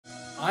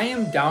I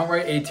am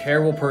downright a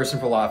terrible person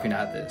for laughing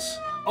at this.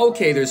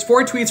 Okay, there's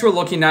 4 tweets we're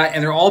looking at,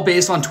 and they're all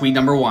based on tweet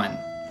number 1.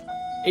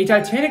 A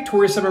Titanic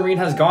tourist submarine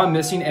has gone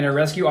missing and a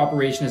rescue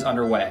operation is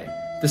underway.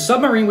 The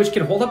submarine, which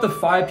can hold up to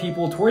 5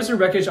 people, tours the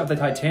wreckage of the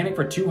Titanic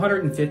for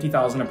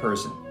 $250,000 a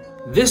person.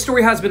 This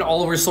story has been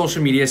all over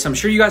social media, so I'm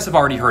sure you guys have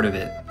already heard of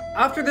it.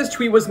 After this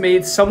tweet was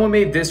made, someone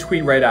made this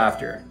tweet right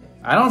after.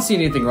 I don't see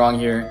anything wrong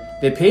here.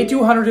 They paid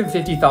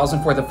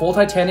 $250,000 for the full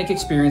Titanic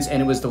experience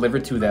and it was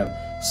delivered to them.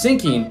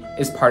 Sinking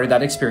is part of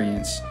that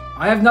experience.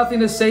 I have nothing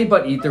to say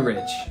but eat the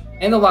rich.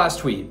 And the last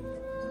tweet.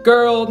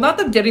 Girl, not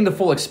them getting the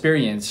full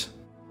experience.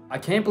 I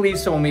can't believe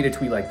someone made a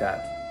tweet like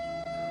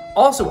that.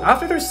 Also,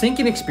 after their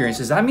sinking experience,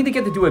 does that mean they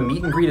get to do a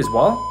meet and greet as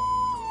well?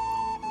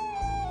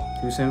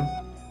 Too soon?